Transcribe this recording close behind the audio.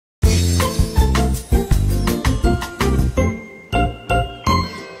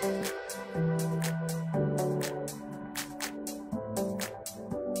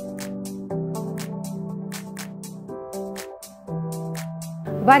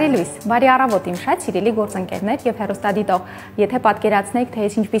Բարի լույս, բարի առավոտ իմ շատ սիրելի գործընկերներ եւ հեռուստադիտող։ Եթե պատկերացնեք, թե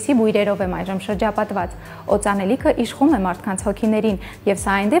ես ինչպիսի բույրերով եմ այժմ շրջապատված, օծանելիքը իշխում է մարդկանց հոգիներին եւ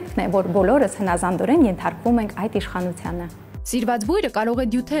սա այն դեպքն է, որ բոլորս հնազանդորեն ենթարկվում ենք այդ իշխանությանը։ Սիրված բույրը կարող է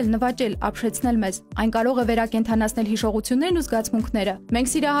դյութել, նվաճել, ապշեցնել մեզ։ Այն կարող է վերակենդանացնել հիշողություններն ու զգացմունքները։ Մենք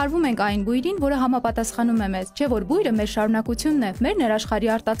սիրահարվում ենք այն բույրին, որը համապատասխանում է մեզ, չէ՞ որ բույրը մեր շարունակությունն է, մեր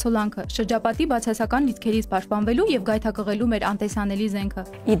ներաշխարհի արտացոլանքը, շրջապատի բացասական լիցքերից պաշտպանվելու եւ գայթակղելու մեր անտեսանելի զենքը։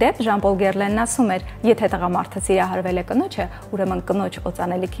 Իդեպ Ժան-Պոլ Գերլենն ասում էր. եթե տղամարդը սիրահարվել է կնոջը, ուրեմն կնոջ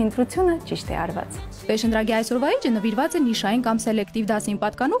օծանելիքի ընտրությունը ճիշտ է արված։ FashionDrug-ի այսօրվա էջը նվիրված է Նիշային կամ սելեկտիվ դասին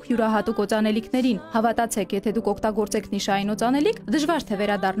պատկանող յուրահատուկ օծանելիքներին։ Հավատացեք, եթե դուք օգտագործեք Նիշային օծանելիք, դժվար թե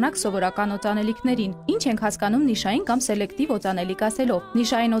վերադառնաք սովորական օծանելիքներին։ Ինչ ենք հասկանում Նիշային կամ սելեկտիվ օծանելիք ասելով։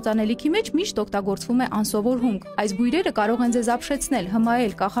 Նիշային օծանելիքի մեջ միշտ օգտագործվում է անսովոր հումք։ Այս բույրերը կարող են ձեզ ապշեցնել,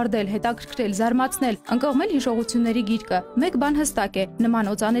 հմայել, կախարդել, հետաքրքրել, զարմացնել, ընկղմել հիշողությունների գիրկը։ Մեկ բան հստակ է,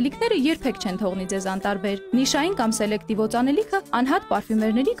 նման օծանելիքները երբեք չեն թողնի ձեզ անտարբեր։ Նիշային կամ սելեկտիվ օծանելիքը Anahit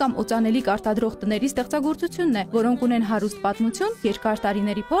парфюмерների կամ օծանելիք արտադրող տների ստեղծագործությունն է, որոնք ունեն հարուստ պատմություն, երկար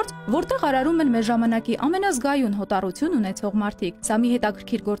տարիների փորձ, որտեղ արարում են մեր ժամանակի ամենազգայուն հոտառություն ունեցող մարդիկ։ Սա մի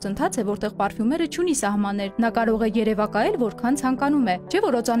հետաքրքիր գործընթաց է, որտեղ պարֆյումերը չունի սահմաններ, նա կարող է երևակայել որքան ցանկանում է։ Չէ՞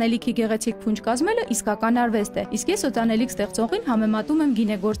 որ օծանելիքի գեղեցիկ փունջ կազմելը իսկական արվեստ է։ Իսկ ես օծանելիք ստեղծողին համեմատում եմ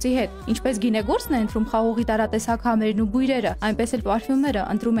գինեգործի հետ։ Ինչպես գինեգործն է ընտրում խաղողի տարատեսակ համերն ու բույրերը, այնպես էլ պարֆյումերը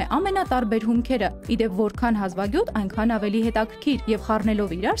ընտրում է ամենատարբեր հումքերը։ Իդեպ որքան հազվագյուտ, այնքան ավելի հետաքրքիր եւ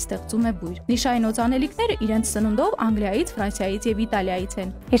խառնելով իրար ստեղծում է բույր։ Նիշային օծանելիքները իրենց սնունդով Անգլիայից, Ֆրանսիայից եւ Իտալիայից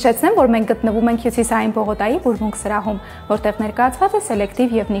են։ Հիշեցնեմ, որ մենք գտնվում ենք հյուսիսային պողոտայի Burmunq սրահում, որտեղ ներկայացված է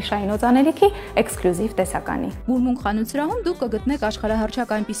սելեկտիվ եւ նիշային օծանելիքի էքսկլյուզիվ տեսականի։ Burmunq խանութ-սրահում դուք կգտնեք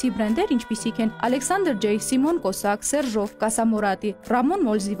աշխարհահռչակ այնպիսի բրենդեր, ինչպիսիք են Alexander J, Simon Kosak, Serjov, Casamorati, Ramon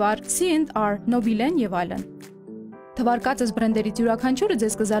Molzivar, C&R, Nobilen եւ այլն։ Թվարկածս բրենդերից յուրաքանչյուրը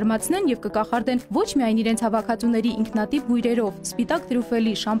ձեզ կզարմացնեն եւ կկախարդեն ոչ միայն իրենց հավաքածուների ինքնատիպ բույրերով, սպիտակ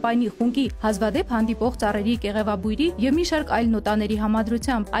տրյուֆելի, շամպայնի, խունկի, հազվադեպ հանդիպող ծառերի կեղևաբույրի եւ մի շարք այլ նոտաների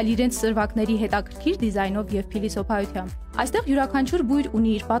համադրությամբ, այլ իրենց սրվակների հետաքրքիր դիզայնով եւ փիլիսոփայությամբ։ Այստեղ յուրաքանչյուր բույր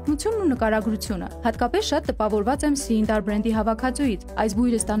ունի իր պատմությունն ու նկարագրությունը։ Հատկապես շատ տպավորված եմ C&R բրենդի հավաքածուից։ Այս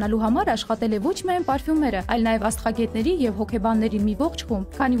բույրը ստանալու համար աշխատել է ոչ միայն պարֆյումերը, այլ նաև աստղագետների եւ հոգեբանների մի ողջ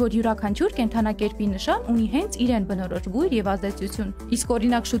խումբ, քանի որ յուրաքանչյուր կենդանակերպի նշան ունի հենց իրեն բնորոշ բույր եւ ազդեցություն։ Իսկ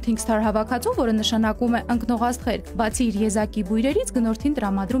օրինակ Shooting Star հավաքածու, որը նշանակում է ընկնող աստղեր, բացի իր եզակի բույրերից գնորդին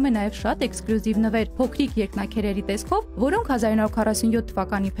տրամադրում է նաև շատ էքսկլյուզիվ նվեր, փոքրիկ երկնաքերերի տեսքով, որոնք 1947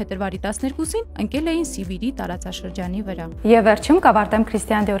 թվականի փետրվարի 12-ին ընկել էին Սիբիրի տարածաշրջանի վրա։ Եվ վերջում կավարտեմ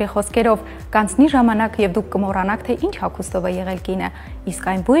Քրիստիան Դիորի խոսքերով. կանցնի ժամանակ եւ դուք կմոռանաք, թե ինչ հագուստով է եղել կինը, իսկ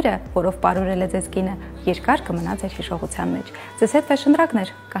այն բույրը, որով պարուրել է ձեզ կինը, երկար կմնա ձեր հիշողության մեջ։ Ձեզ հետ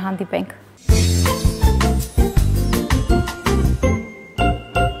FashionDrug-ներ, կհանդիպենք։